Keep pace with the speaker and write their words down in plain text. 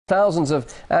Thousands of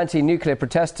anti-nuclear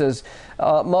protesters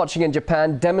are marching in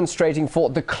Japan, demonstrating for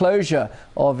the closure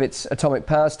of its atomic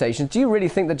power stations. Do you really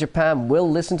think that Japan will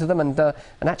listen to them and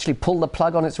actually pull the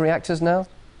plug on its reactors now?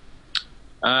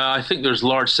 I think there's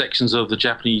large sections of the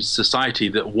Japanese society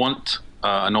that want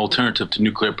an alternative to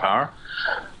nuclear power.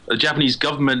 The Japanese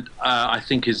government, I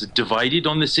think, is divided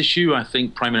on this issue. I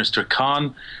think Prime Minister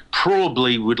Khan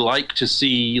probably would like to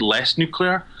see less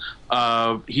nuclear.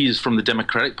 He is from the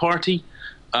Democratic Party.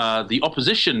 The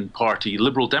opposition party,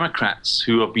 Liberal Democrats,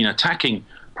 who have been attacking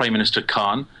Prime Minister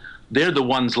Khan, they're the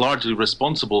ones largely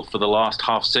responsible for the last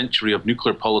half century of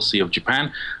nuclear policy of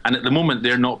Japan, and at the moment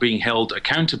they're not being held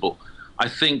accountable. I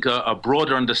think a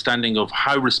broader understanding of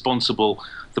how responsible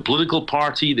the political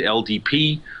party, the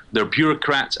LDP, their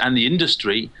bureaucrats and the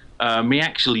industry may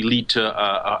actually lead to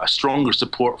a stronger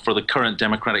support for the current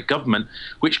democratic government,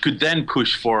 which could then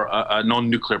push for a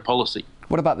non-nuclear policy.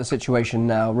 What about the situation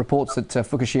now? Reports that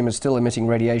Fukushima is still emitting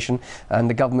radiation, and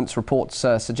the government's reports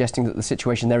suggesting that the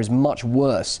situation there is much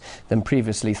worse than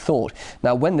previously thought.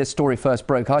 Now, when this story first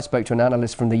broke, I spoke to an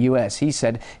analyst from the US. He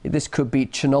said this could be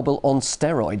Chernobyl on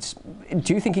steroids.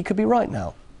 Do you think he could be right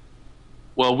now?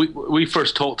 Well, we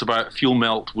first talked about fuel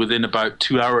melt within about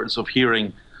 2 hours of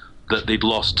hearing that they'd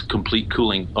lost complete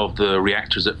cooling of the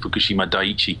reactors at Fukushima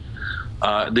Daiichi.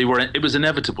 It was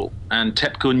inevitable, and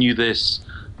TEPCO knew this.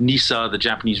 NISA, the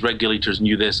Japanese regulators,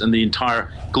 knew this, and the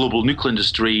entire global nuclear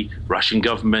industry, Russian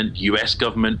government, US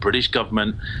government, British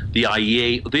government, the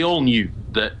IEA, they all knew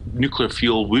that nuclear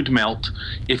fuel would melt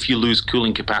if you lose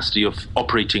cooling capacity of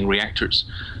operating reactors.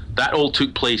 That all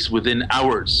took place within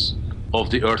hours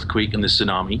of the earthquake and the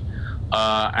tsunami,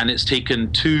 and it's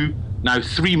taken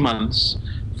 3 months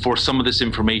for some of this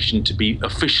information to be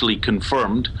officially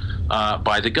confirmed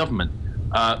by the government.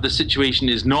 The situation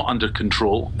is not under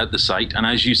control at the site, and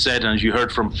as you said, and as you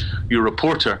heard from your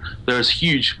reporter, there's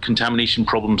huge contamination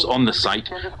problems on the site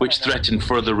which threaten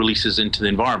further releases into the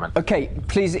environment. OK,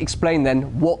 please explain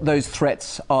then what those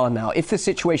threats are now. If the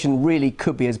situation really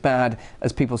could be as bad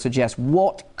as people suggest,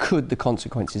 what could the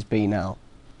consequences be now?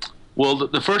 Well,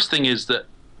 the first thing is that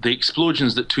the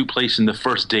explosions that took place in the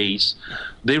first days,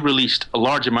 they released a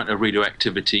large amount of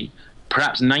radioactivity.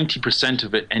 Perhaps 90%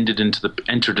 of it entered into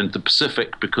the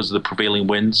Pacific because of the prevailing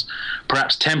winds.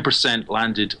 Perhaps 10%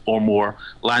 landed or more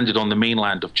landed on the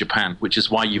mainland of Japan, which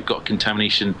is why you've got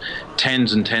contamination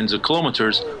tens and tens of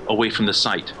kilometers away from the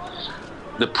site.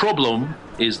 The problem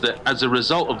is that as a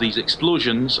result of these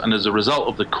explosions and as a result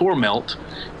of the core melt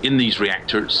in these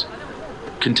reactors,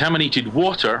 contaminated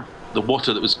water, the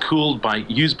water that was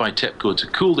used by TEPCO to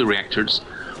cool the reactors,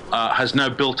 has now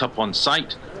built up on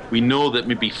site. We know that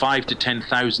maybe 5,000 to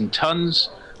 10,000 tons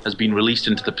has been released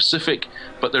into the Pacific,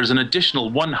 but there's an additional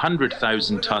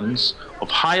 100,000 tons of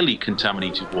highly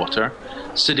contaminated water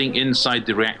sitting inside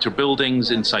the reactor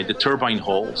buildings, inside the turbine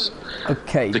halls.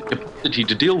 Okay. The capacity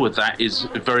to deal with that is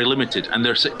very limited, and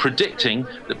they're predicting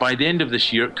that by the end of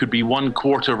this year it could be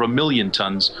 250,000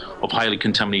 tons of highly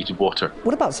contaminated water.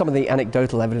 What about some of the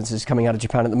anecdotal evidences coming out of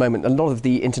Japan at the moment? A lot of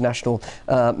the international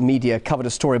media covered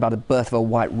a story about the birth of a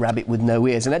white rabbit with no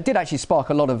ears, and that did actually spark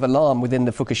a lot of alarm within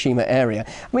the Fukushima area.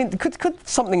 I mean, could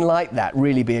something like that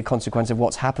really be a consequence of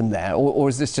what's happened there, or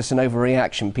is this just an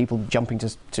overreaction, people jumping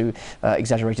to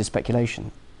exaggerated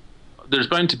speculation? There's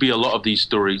bound to be a lot of these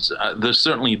stories. There's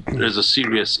a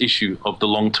serious issue of the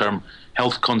long-term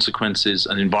health consequences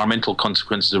and environmental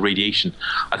consequences of radiation.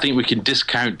 I think we can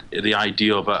discount the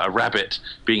idea of a rabbit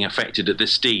being affected at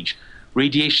this stage.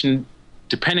 Radiation,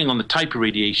 depending on the type of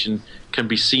radiation, can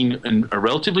be seen in a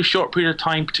relatively short period of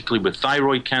time, particularly with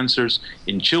thyroid cancers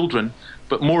in children,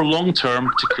 but more long-term,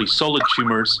 particularly solid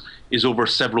tumours, is over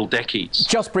several decades.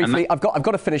 Just briefly, I've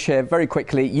got to finish here very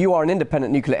quickly. You are an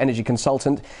independent nuclear energy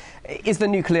consultant. Is the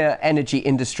nuclear energy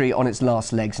industry on its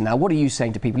last legs now? What are you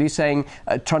saying to people? Are you saying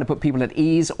trying to put people at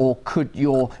ease, or could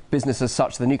your business as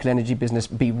such, the nuclear energy business,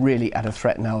 be really at a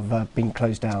threat now of being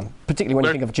closed down, particularly when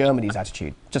you think of Germany's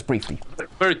attitude? Just briefly.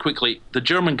 Very quickly, the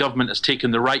German government has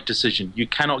taken the right decision. You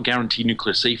cannot guarantee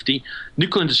nuclear safety.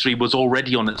 Nuclear industry was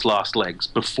already on its last legs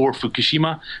before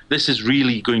Fukushima. This is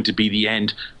really going to be the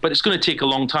end, but it's going to take a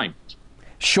long time.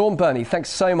 Shaun Burnie, thanks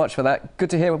so much for that.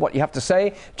 Good to hear what you have to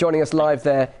say, joining us live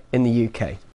there in the UK.